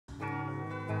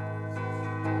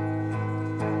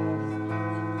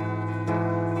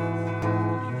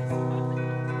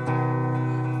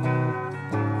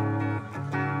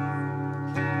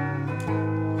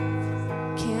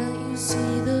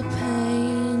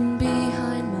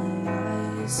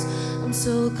'cause I'm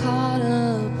so caught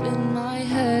up in my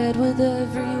head with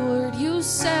every word you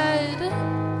said.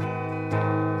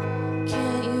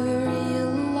 Can't you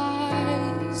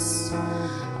realize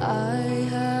I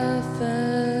have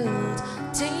felt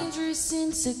dangerous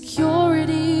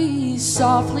insecurities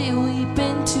softly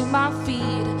weeping to my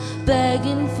feet,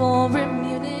 begging for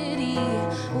immunity?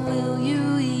 Will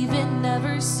you even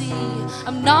never see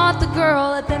I'm not the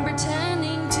girl I've been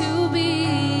pretending to be?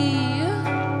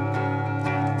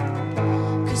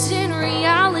 'Cause in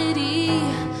reality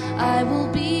I will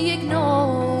be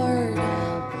ignored,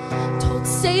 told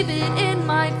save it in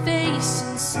my face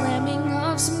and slamming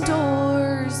of some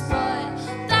doors. But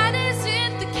that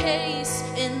isn't the case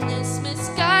in this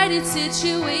misguided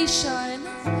situation.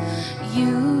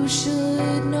 You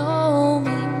should know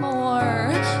me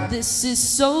more. This is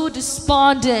so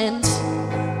despondent.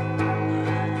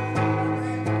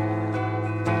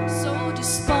 So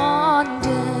despondent.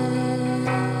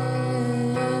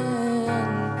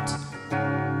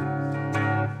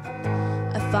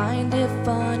 I find it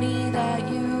funny that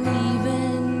you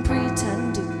even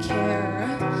pretend to care.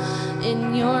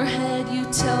 In your head you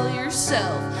tell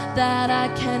yourself that I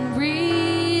can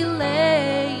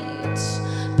relate.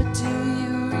 But do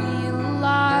you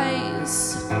realize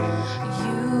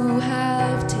you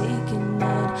have taken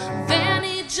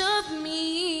advantage of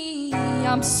me?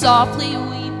 I'm softly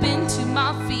weeping to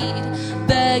my feet,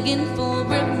 begging for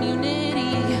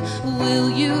immunity. Will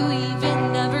you even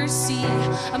never see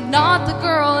I'm not the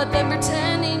girl I've been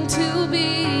pretending to be?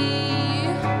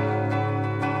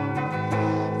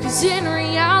 'Cause in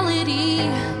reality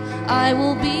I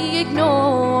will be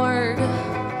ignored,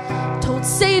 told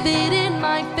save it in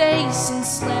my face and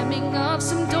slamming of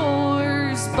some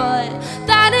doors. But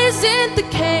that isn't the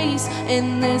case in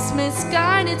this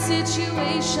misguided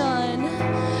situation.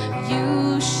 You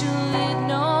should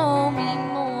know me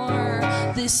more.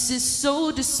 This is so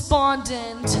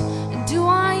despondent. And do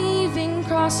I even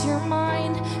cross your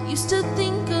mind? Used to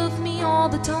think of me all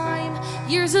the time.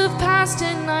 Years have passed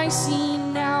and I see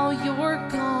now you're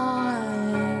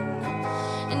gone.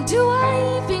 And do I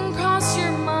even cross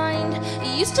your mind?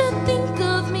 You used to think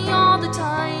of me all the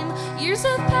time. Years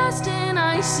have passed and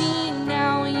I see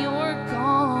now you're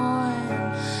gone.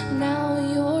 Now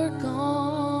you're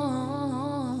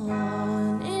gone.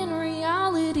 In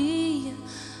reality,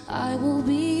 I will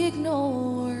be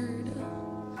ignored,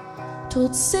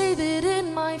 told save it in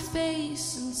my face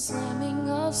and slamming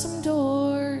of some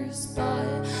doors. But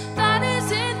that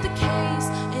isn't the case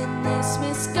in this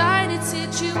misguided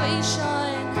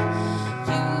situation.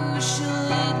 You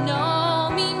should know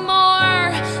me more.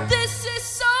 This is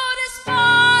so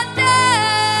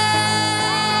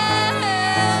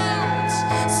despondent.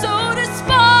 So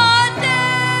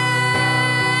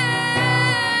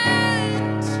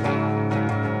despondent.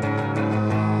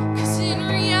 'Cause in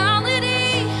reality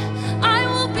I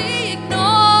will be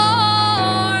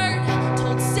ignored,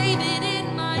 told save it in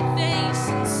my face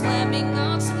and slamming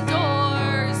of some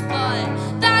doors. But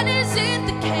that isn't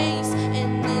the case in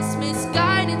this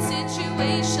misguided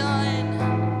situation.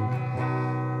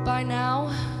 By now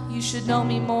you should know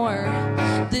me more.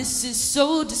 This is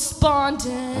so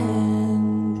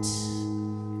despondent.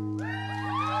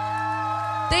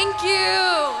 Thank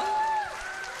you.